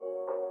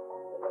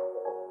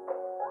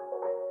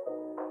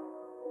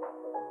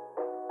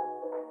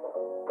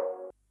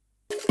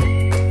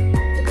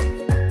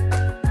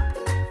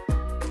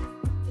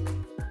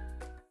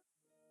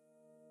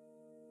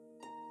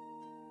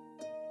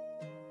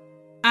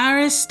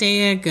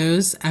Aristea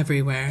Goes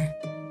Everywhere.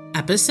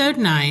 Episode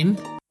 9,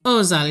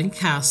 Ozalj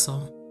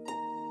Castle.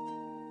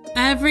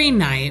 Every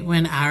night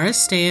when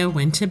Aristea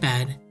went to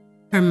bed,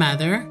 her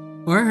mother,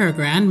 or her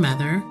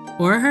grandmother,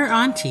 or her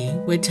auntie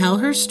would tell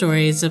her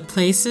stories of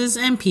places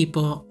and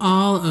people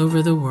all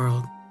over the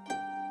world.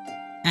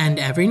 And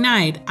every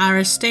night,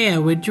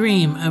 Aristea would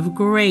dream of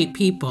great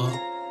people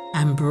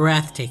and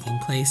breathtaking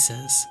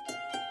places.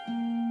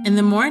 In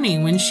the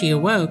morning when she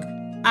awoke,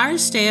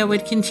 Aristea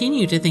would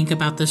continue to think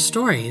about the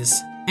stories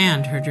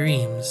and her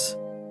dreams.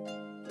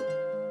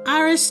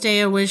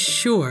 Aristea was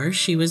sure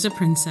she was a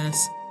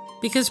princess,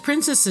 because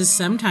princesses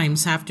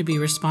sometimes have to be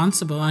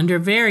responsible under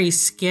very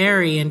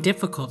scary and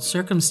difficult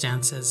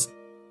circumstances,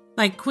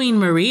 like Queen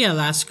Maria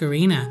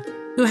Lascarina,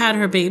 who had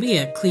her baby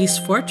at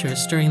Klis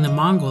Fortress during the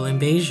Mongol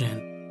invasion,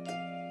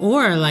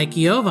 or like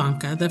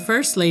Jovanka, the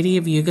First Lady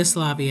of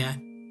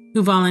Yugoslavia,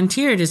 who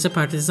volunteered as a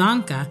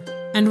partizanka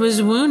and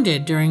was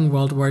wounded during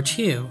World War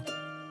II.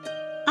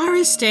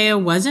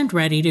 Aristea wasn't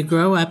ready to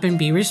grow up and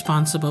be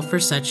responsible for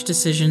such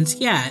decisions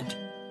yet,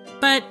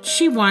 but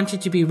she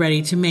wanted to be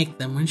ready to make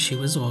them when she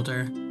was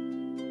older.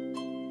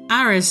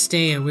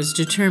 Aristea was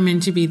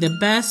determined to be the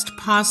best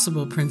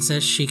possible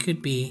princess she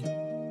could be,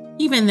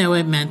 even though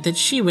it meant that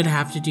she would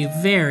have to do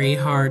very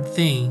hard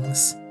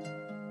things.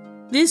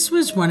 This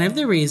was one of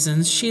the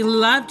reasons she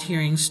loved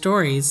hearing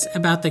stories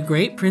about the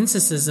great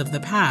princesses of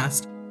the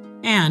past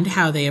and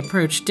how they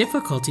approached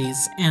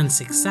difficulties and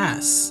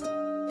success.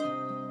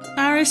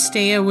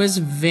 Aristea was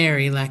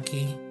very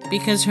lucky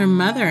because her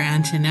mother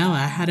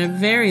Antonella had a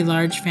very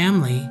large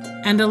family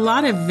and a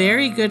lot of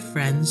very good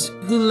friends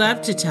who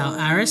loved to tell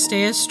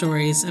Aristea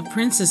stories of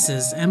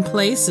princesses and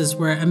places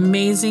where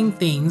amazing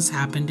things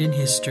happened in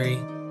history.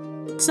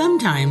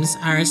 Sometimes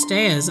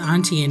Aristea's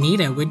Auntie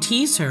Anita would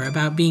tease her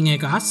about being a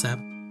gossip,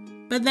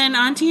 but then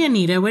Auntie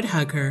Anita would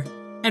hug her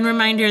and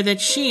remind her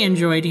that she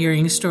enjoyed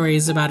hearing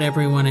stories about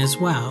everyone as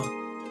well.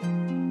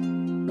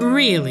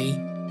 Really,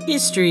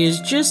 history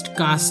is just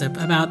gossip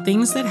about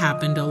things that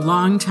happened a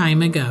long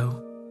time ago,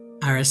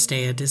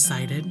 Aristea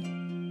decided.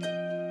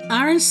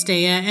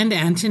 Aristea and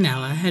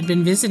Antonella had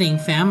been visiting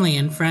family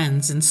and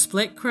friends in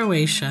Split,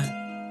 Croatia,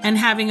 and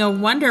having a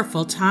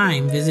wonderful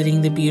time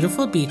visiting the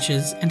beautiful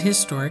beaches and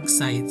historic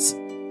sites.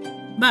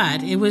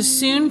 But it was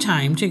soon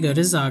time to go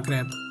to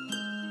Zagreb.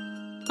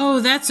 "Oh,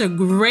 that's a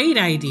great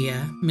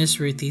idea," Miss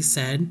Ruthie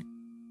said.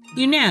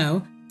 "You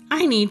know,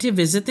 I need to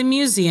visit the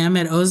museum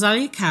at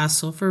Ozalj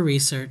Castle for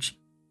research.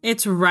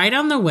 It's right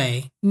on the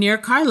way, near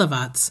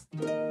Karlovac.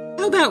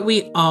 How about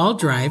we all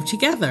drive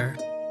together?"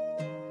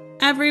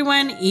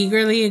 Everyone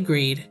eagerly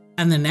agreed,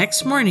 and the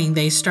next morning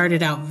they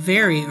started out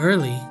very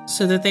early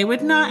so that they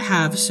would not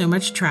have so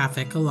much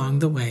traffic along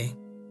the way.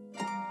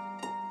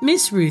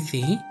 "Miss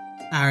Ruthie,"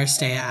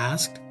 Aristea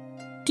asked,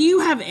 "do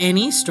you have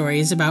any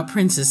stories about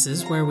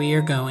princesses where we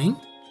are going?"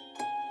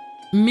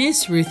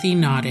 Miss Ruthie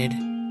nodded.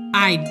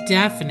 "I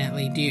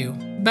definitely do,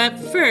 but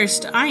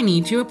first I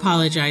need to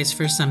apologize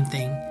for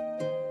something.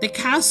 The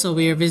castle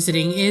we are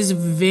visiting is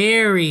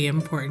very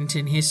important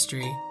in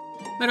history,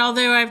 but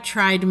although I've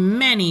tried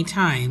many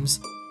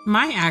times,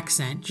 my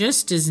accent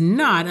just does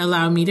not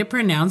allow me to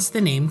pronounce the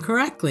name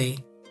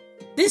correctly.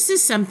 This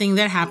is something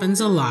that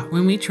happens a lot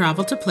when we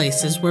travel to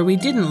places where we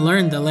didn't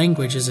learn the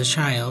language as a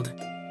child.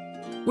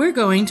 We're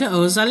going to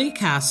Ozalj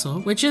Castle,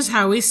 which is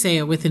how we say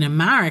it with an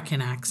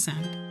American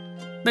accent.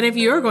 But if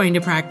you're going to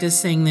practice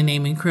saying the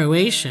name in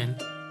Croatian,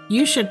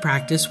 you should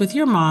practice with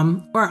your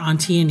mom or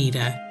Auntie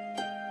Anita."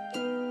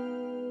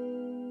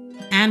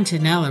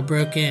 Antonella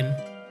broke in.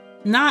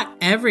 "Not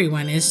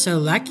everyone is so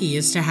lucky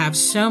as to have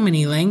so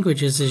many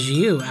languages as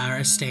you,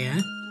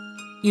 Aristea.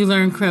 You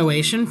learn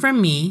Croatian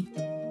from me,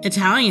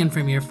 Italian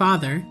from your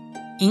father,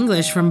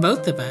 English from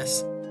both of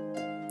us.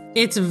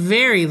 It's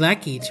very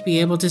lucky to be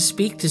able to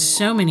speak to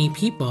so many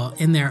people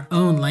in their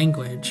own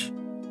language."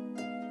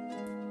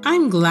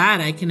 "I'm glad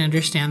I can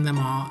understand them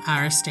all,"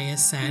 Aristea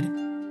said.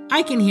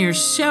 "I can hear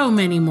so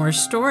many more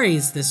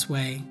stories this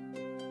way."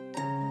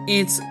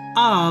 "It's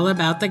all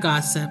about the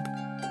gossip,"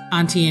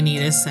 Auntie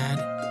Anita said,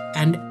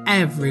 and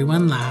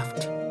everyone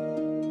laughed.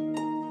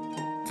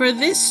 "For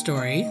this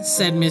story,"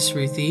 said Miss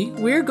Ruthie,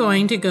 "we're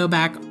going to go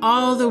back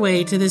all the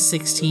way to the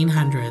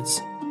 1600s.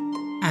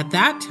 At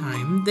that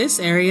time, this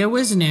area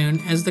was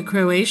known as the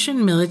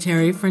Croatian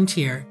military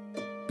frontier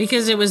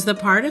because it was the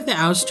part of the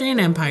Austrian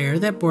Empire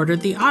that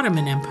bordered the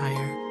Ottoman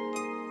Empire.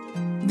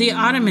 The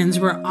Ottomans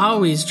were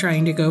always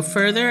trying to go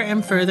further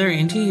and further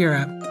into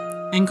Europe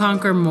and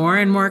conquer more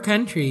and more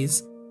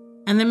countries,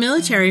 and the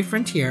military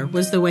frontier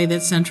was the way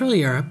that Central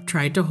Europe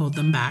tried to hold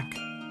them back.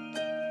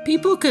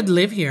 People could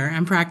live here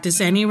and practice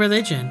any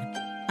religion,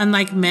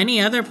 unlike many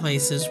other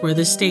places where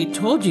the state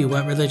told you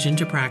what religion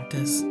to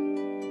practice.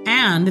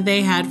 And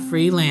they had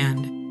free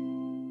land.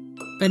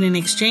 But in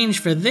exchange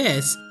for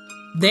this,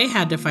 they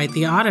had to fight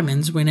the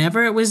Ottomans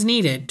whenever it was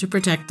needed to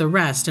protect the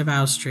rest of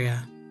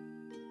Austria.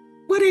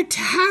 "What a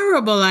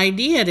terrible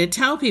idea to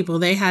tell people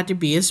they had to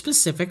be a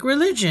specific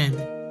religion,"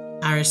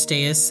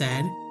 Aristea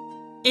said.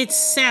 "It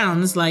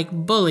sounds like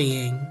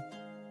bullying."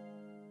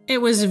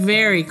 It was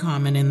very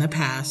common in the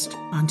past,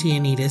 Auntie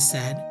Anita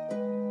said.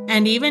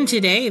 And even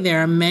today,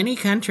 there are many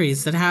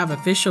countries that have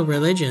official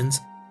religions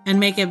and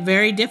make it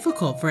very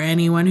difficult for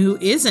anyone who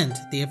isn't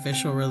the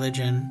official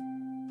religion.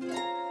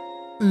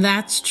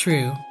 That's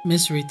true,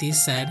 Miss Ruthie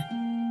said.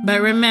 But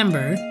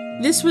remember,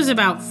 this was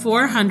about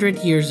 400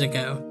 years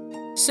ago,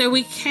 so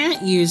we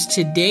can't use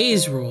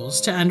today's rules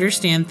to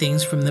understand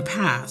things from the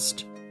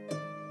past.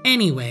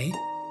 Anyway,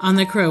 on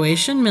the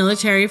Croatian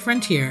military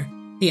frontier,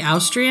 the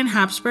Austrian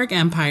Habsburg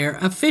Empire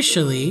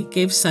officially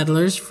gave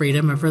settlers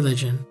freedom of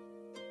religion.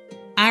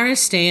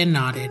 Aristea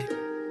nodded.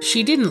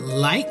 She didn't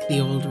like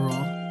the old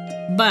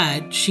rule,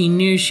 but she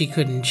knew she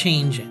couldn't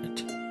change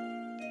it.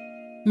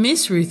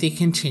 Miss Ruthie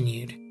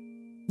continued.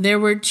 There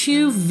were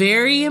two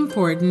very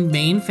important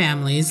main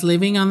families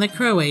living on the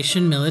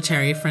Croatian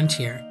military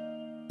frontier,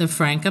 the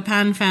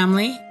Frankopan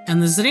family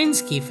and the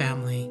Zrinski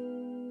family.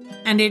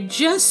 And it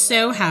just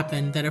so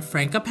happened that a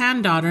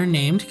Frankopan daughter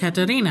named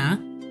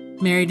Katarina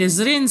married a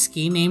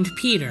Zrinski named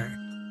Peter,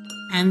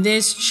 and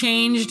this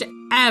changed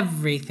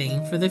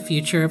everything for the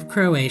future of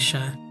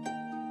Croatia.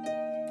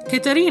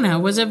 Katarina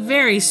was a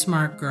very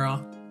smart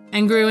girl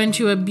and grew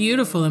into a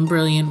beautiful and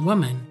brilliant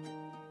woman.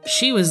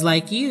 She was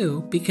like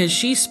you because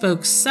she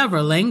spoke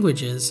several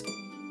languages: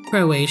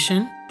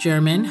 Croatian,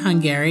 German,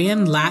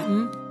 Hungarian,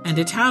 Latin, and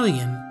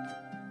Italian.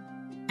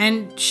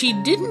 And she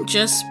didn't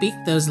just speak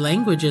those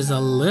languages a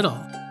little.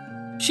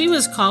 She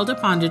was called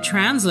upon to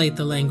translate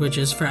the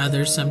languages for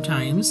others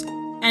sometimes,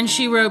 and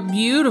she wrote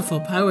beautiful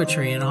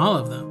poetry in all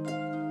of them.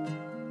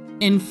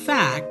 In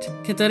fact,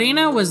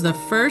 Katarina was the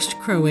first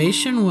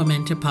Croatian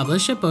woman to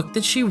publish a book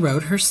that she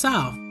wrote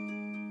herself.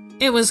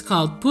 It was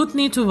called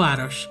Putni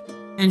Tovaroš,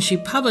 and she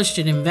published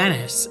it in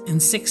Venice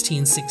in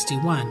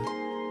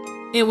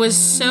 1661. It was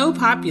so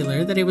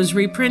popular that it was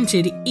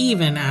reprinted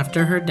even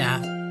after her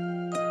death.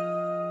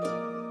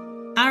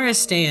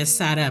 Aristea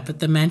sat up at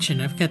the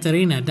mention of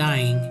Katarina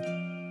dying.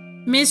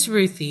 Miss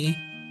Ruthie,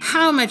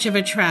 how much of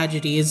a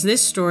tragedy is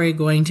this story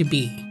going to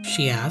be?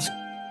 She asked.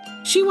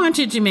 She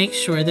wanted to make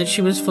sure that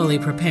she was fully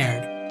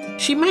prepared.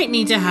 She might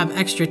need to have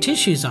extra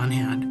tissues on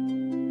hand,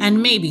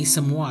 and maybe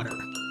some water.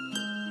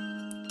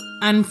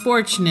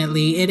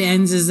 Unfortunately, it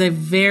ends as a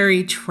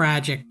very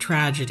tragic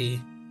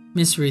tragedy,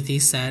 Miss Ruthie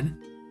said,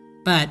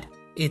 but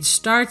it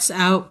starts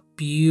out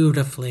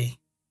beautifully.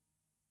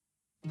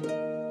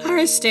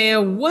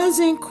 Aristea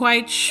wasn't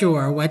quite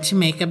sure what to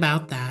make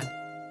about that,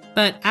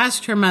 but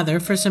asked her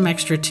mother for some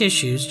extra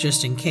tissues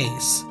just in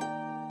case.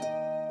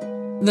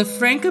 The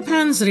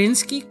Frankopan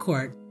Zrinski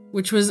court,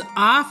 which was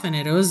often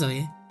at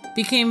Ozalj,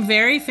 became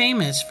very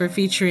famous for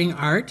featuring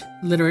art,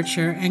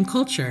 literature, and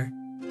culture,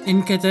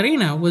 and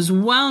Katarina was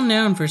well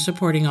known for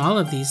supporting all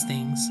of these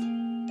things.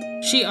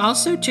 She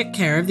also took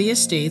care of the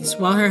estates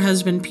while her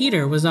husband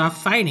Peter was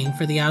off fighting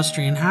for the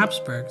Austrian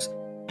Habsburgs,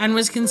 and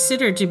was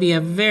considered to be a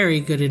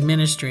very good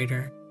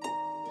administrator.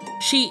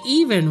 She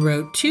even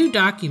wrote 2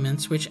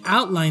 documents which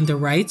outlined the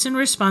rights and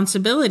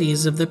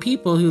responsibilities of the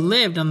people who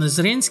lived on the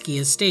Zrinski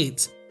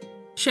estates,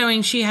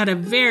 showing she had a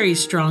very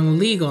strong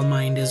legal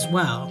mind as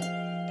well.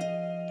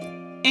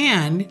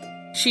 And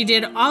she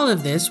did all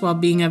of this while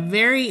being a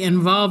very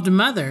involved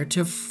mother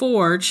to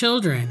 4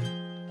 children.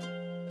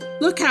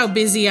 Look how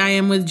busy I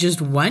am with just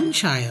 1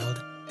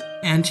 child,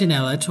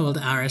 Antonella told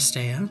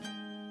Aristea.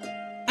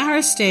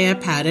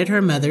 Aristea patted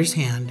her mother's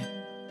hand.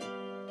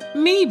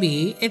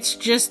 Maybe it's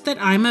just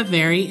that I'm a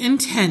very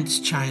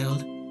intense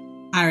child,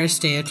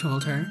 Aristea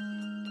told her.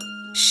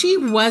 She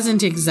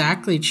wasn't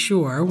exactly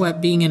sure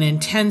what being an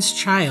intense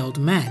child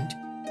meant,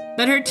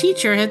 but her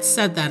teacher had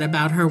said that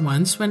about her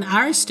once when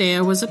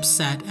Aristea was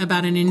upset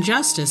about an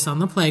injustice on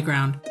the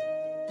playground,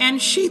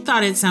 and she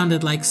thought it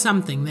sounded like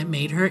something that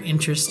made her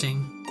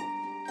interesting.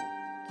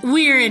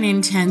 We're an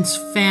intense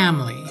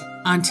family,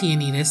 Auntie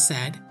Anita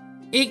said.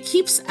 It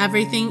keeps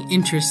everything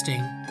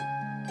interesting.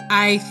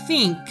 I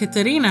think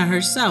Katarina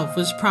herself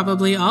was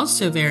probably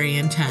also very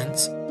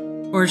intense,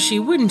 or she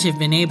wouldn't have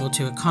been able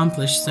to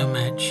accomplish so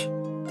much.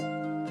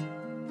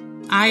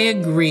 I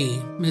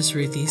agree, Miss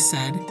Ruthie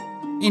said.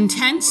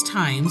 Intense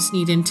times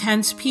need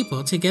intense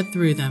people to get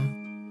through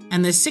them,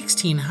 and the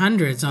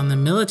 1600s on the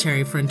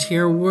military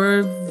frontier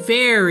were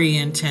very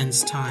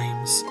intense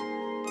times,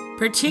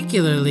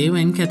 particularly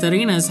when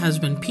Katarina's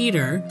husband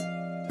Peter,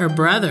 her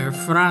brother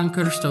Frank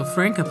Krsto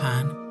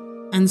Frankopan,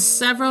 and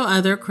several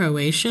other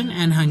Croatian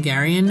and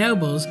Hungarian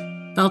nobles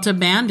felt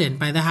abandoned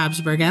by the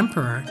Habsburg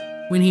Emperor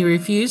when he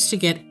refused to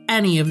get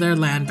any of their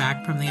land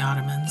back from the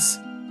Ottomans.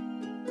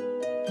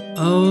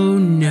 Oh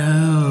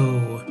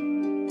no,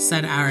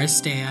 said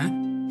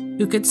Aristea,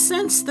 who could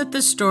sense that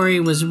the story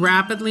was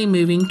rapidly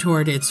moving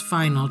toward its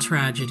final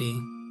tragedy.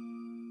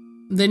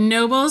 The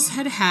nobles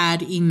had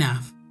had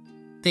enough.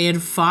 They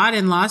had fought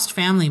and lost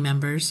family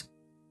members.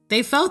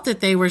 They felt that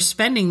they were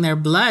spending their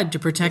blood to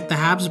protect the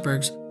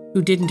Habsburgs,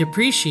 who didn't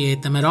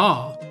appreciate them at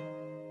all.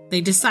 They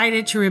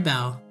decided to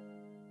rebel.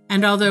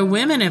 And although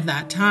women of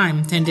that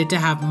time tended to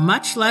have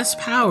much less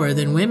power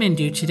than women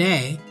do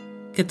today,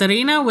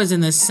 Katarina was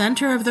in the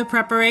center of the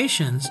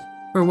preparations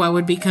for what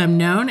would become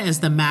known as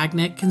the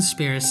Magnet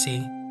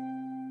Conspiracy.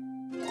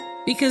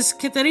 Because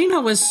Katarina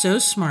was so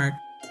smart,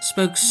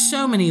 spoke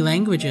so many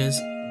languages,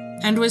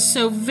 and was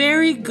so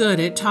very good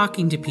at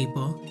talking to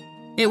people,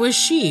 it was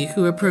she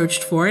who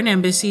approached foreign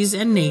embassies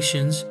and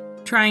nations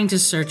trying to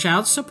search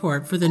out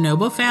support for the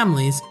noble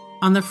families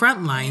on the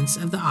front lines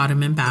of the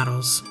Ottoman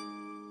battles.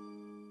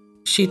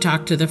 She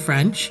talked to the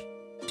French,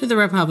 to the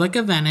Republic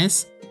of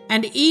Venice,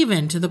 and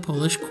even to the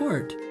Polish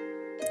court.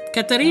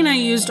 Katarina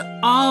used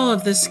all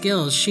of the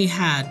skills she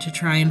had to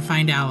try and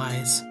find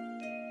allies.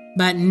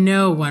 But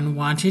no one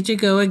wanted to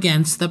go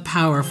against the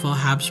powerful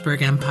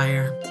Habsburg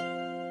Empire.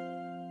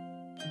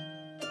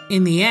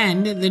 In the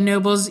end, the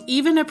nobles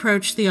even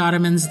approached the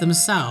Ottomans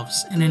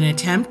themselves in an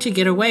attempt to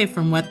get away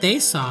from what they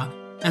saw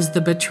as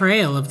the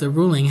betrayal of the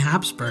ruling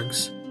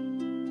Habsburgs.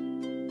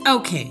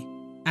 Okay,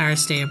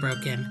 Aristea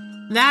broke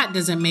in. That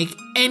doesn't make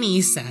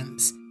any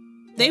sense.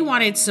 They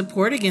wanted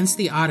support against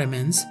the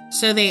Ottomans,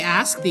 so they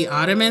asked the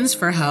Ottomans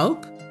for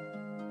help?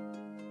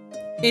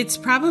 It's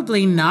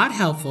probably not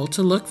helpful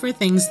to look for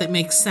things that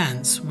make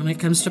sense when it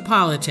comes to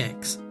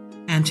politics,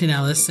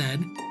 Antonella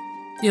said.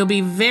 You'll be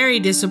very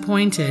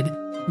disappointed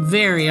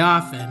very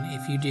often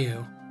if you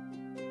do.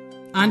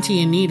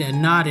 Auntie Anita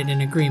nodded in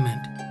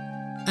agreement.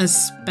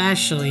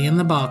 Especially in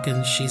the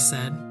Balkans, she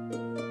said.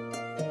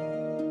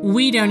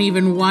 We don't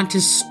even want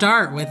to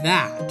start with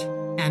that,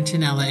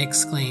 Antonella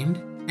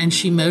exclaimed, and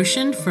she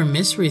motioned for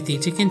Miss Ruthie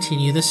to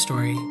continue the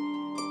story.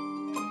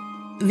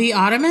 The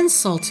Ottoman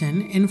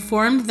Sultan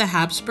informed the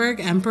Habsburg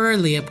Emperor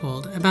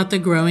Leopold about the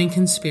growing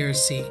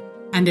conspiracy,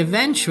 and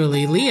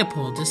eventually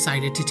Leopold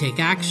decided to take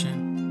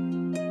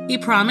action. He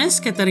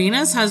promised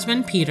Katarina's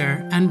husband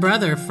Peter and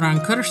brother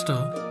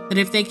Francisco that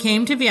if they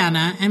came to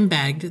Vienna and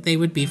begged, they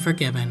would be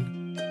forgiven.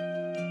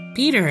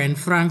 Peter and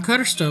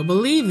Francisco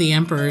believed the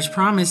emperor's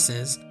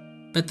promises,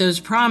 but those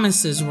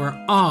promises were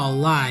all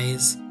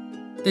lies.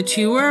 The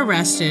two were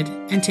arrested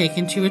and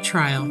taken to a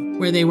trial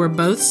where they were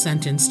both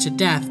sentenced to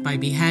death by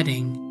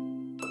beheading.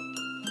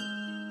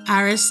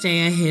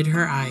 Aristea hid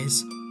her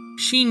eyes.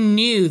 She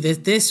knew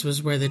that this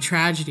was where the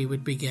tragedy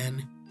would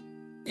begin.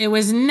 It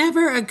was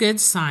never a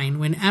good sign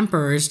when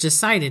emperors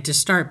decided to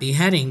start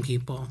beheading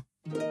people.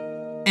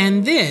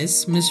 And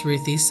this, Miss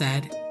Ruthie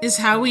said, is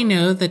how we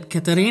know that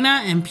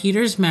Katarina and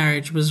Peter's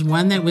marriage was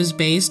one that was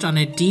based on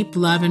a deep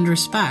love and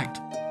respect,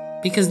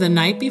 because the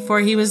night before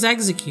he was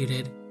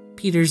executed,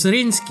 Peter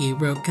Zrinski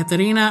wrote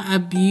Katarina a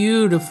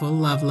beautiful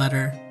love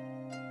letter.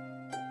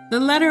 The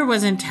letter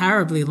wasn't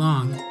terribly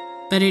long,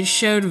 but it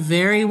showed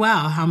very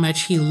well how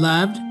much he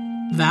loved,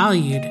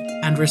 valued,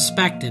 and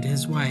respected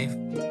his wife.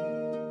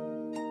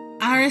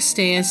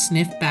 Aristea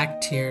sniffed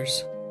back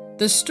tears.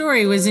 The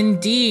story was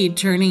indeed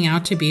turning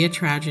out to be a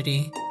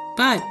tragedy,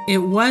 but it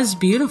was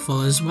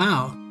beautiful as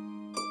well.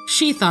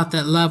 She thought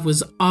that love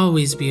was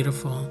always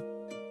beautiful.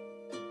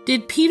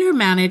 Did Peter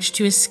manage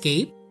to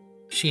escape?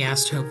 She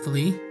asked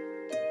hopefully.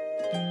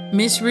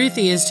 Miss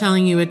Ruthie is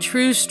telling you a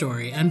true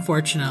story,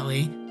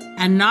 unfortunately,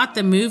 and not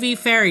the movie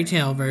fairy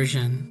tale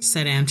version,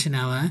 said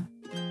Antonella.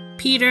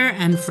 Peter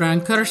and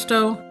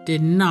Francisco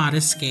did not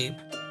escape.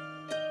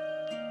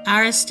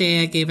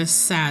 Aristea gave a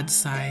sad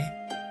sigh.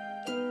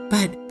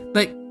 But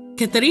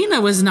Katarina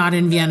was not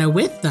in Vienna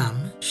with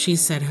them, she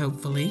said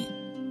hopefully.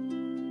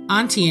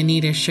 Auntie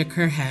Anita shook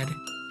her head.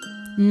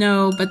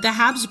 No, but the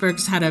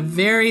Habsburgs had a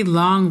very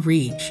long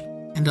reach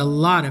and a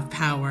lot of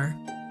power.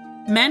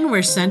 Men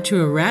were sent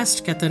to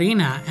arrest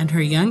Katarina and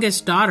her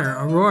youngest daughter,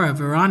 Aurora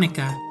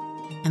Veronica,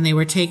 and they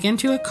were taken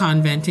to a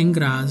convent in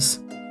Graz.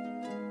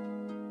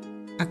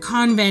 A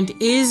convent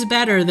is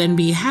better than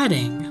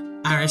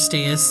beheading,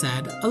 Aristea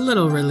said, a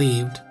little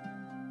relieved.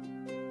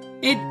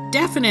 It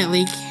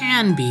definitely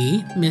can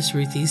be, Miss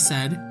Ruthie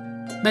said,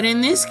 but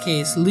in this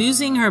case,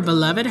 losing her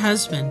beloved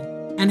husband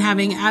and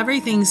having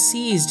everything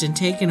seized and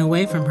taken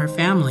away from her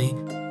family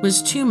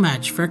was too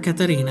much for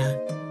Katarina.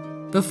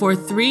 Before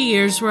 3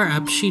 years were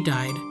up, she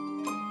died.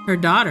 Her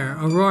daughter,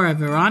 Aurora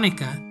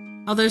Veronica,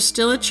 although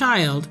still a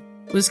child,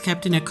 was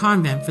kept in a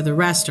convent for the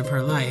rest of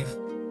her life.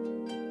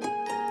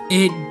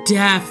 It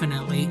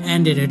definitely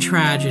ended a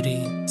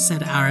tragedy,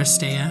 said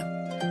Aristea.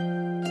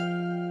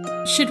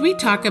 Should we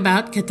talk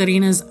about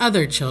Katarina's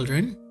other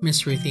children?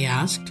 Miss Ruthie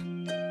asked.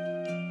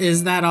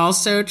 Is that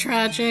also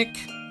tragic?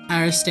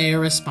 Aristea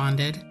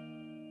responded.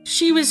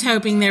 She was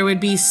hoping there would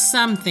be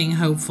something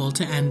hopeful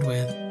to end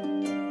with.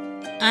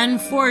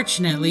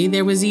 Unfortunately,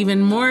 there was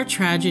even more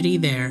tragedy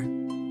there,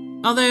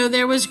 although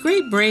there was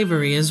great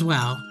bravery as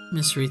well,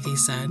 Miss Ruthie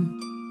said.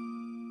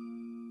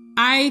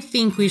 I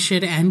think we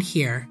should end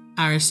here,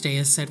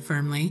 Aristea said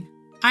firmly.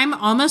 I'm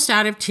almost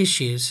out of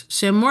tissues,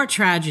 so more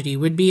tragedy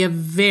would be a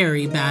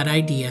very bad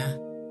idea.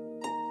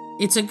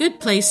 It's a good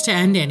place to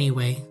end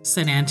anyway,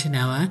 said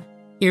Antonella.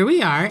 Here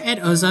we are at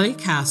Ozalj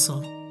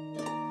Castle.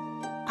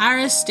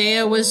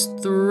 Aristea was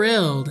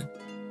thrilled.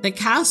 The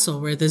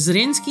castle where the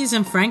Zrinskis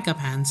and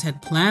Frankopans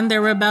had planned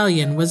their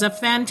rebellion was a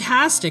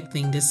fantastic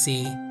thing to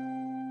see.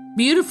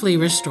 Beautifully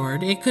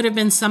restored, it could have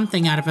been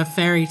something out of a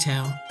fairy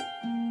tale.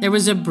 There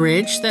was a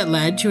bridge that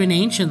led to an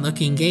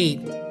ancient-looking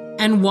gate,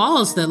 and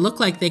walls that looked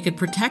like they could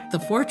protect the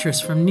fortress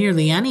from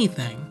nearly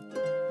anything.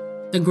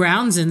 The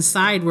grounds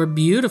inside were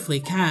beautifully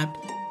kept,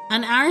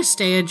 and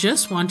Aristea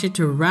just wanted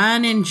to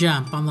run and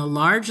jump on the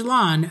large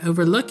lawn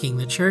overlooking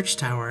the church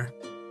tower.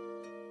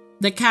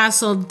 The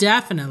castle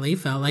definitely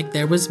felt like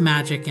there was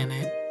magic in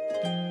it.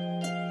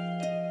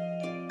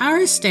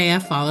 Aristea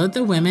followed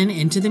the women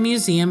into the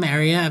museum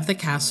area of the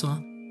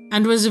castle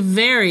and was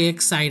very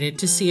excited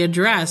to see a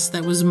dress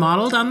that was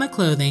modeled on the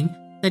clothing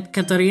that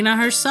Katarina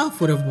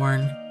herself would have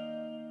worn.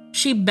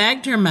 She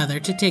begged her mother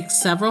to take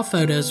several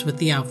photos with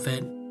the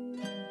outfit.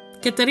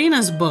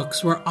 Katarina's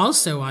books were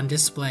also on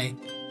display,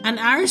 and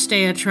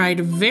Aristea tried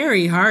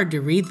very hard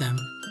to read them,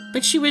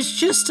 but she was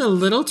just a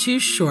little too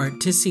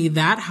short to see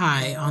that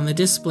high on the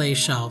display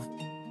shelf.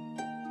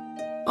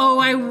 "Oh,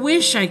 I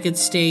wish I could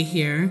stay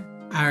here,"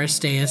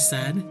 Aristea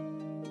said.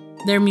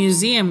 Their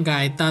museum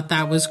guide thought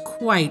that was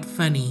quite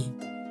funny.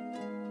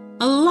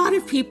 "A lot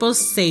of people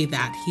say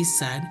that," he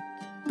said,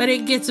 "but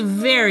it gets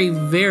very,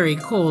 very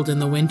cold in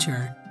the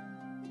winter.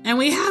 And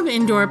we have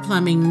indoor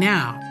plumbing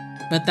now,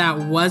 but that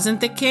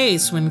wasn't the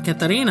case when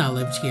Katarina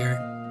lived here.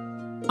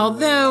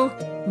 Although,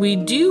 we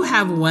do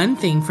have one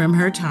thing from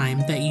her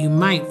time that you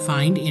might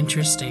find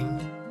interesting."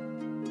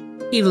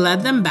 He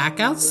led them back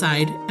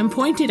outside and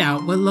pointed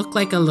out what looked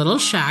like a little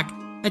shack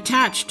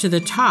attached to the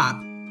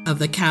top of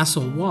the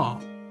castle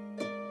wall.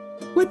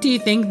 "What do you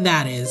think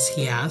that is?"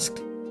 he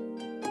asked.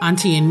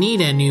 Auntie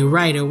Anita knew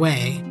right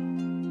away.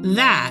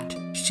 "That,"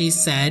 she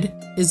said,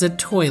 "is a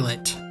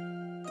toilet."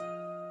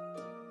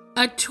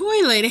 "A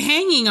toilet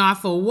hanging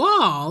off a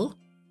wall?"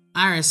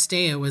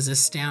 Aristea was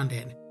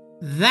astounded.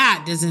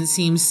 "That doesn't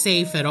seem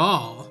safe at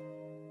all."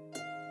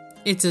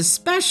 "It's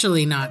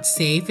especially not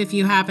safe if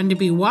you happen to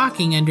be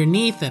walking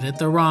underneath it at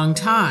the wrong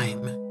time,"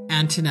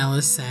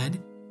 Antonella said,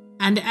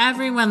 and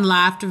everyone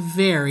laughed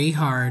very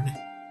hard.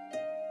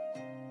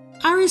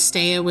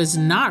 Aristea was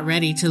not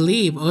ready to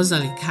leave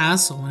Ozalj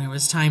Castle when it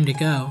was time to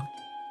go,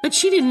 but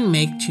she didn't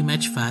make too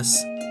much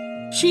fuss.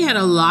 She had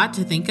a lot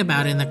to think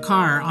about in the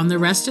car on the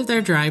rest of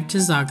their drive to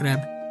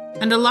Zagreb,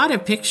 and a lot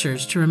of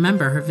pictures to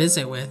remember her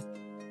visit with.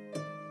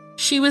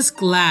 She was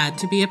glad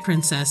to be a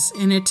princess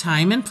in a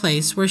time and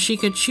place where she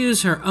could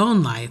choose her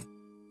own life,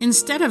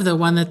 instead of the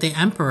one that the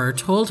emperor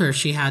told her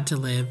she had to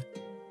live,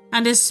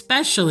 and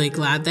especially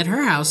glad that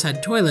her house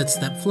had toilets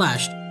that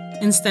flushed,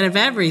 instead of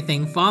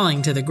everything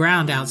falling to the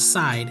ground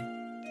outside,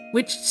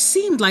 which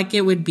seemed like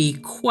it would be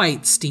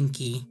quite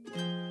stinky.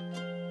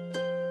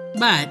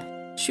 But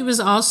she was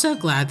also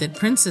glad that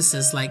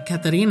princesses like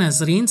Katarina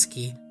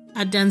Zrinski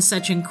had done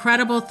such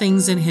incredible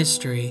things in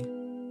history,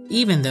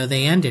 even though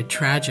they ended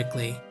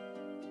tragically.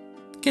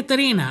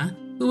 Katarina,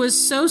 who was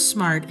so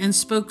smart and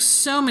spoke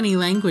so many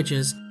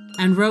languages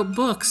and wrote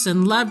books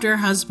and loved her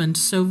husband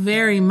so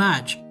very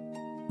much,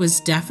 was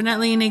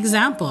definitely an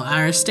example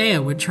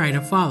Aristea would try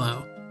to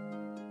follow.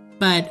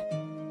 But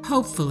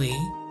hopefully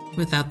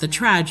without the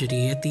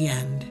tragedy at the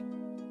end.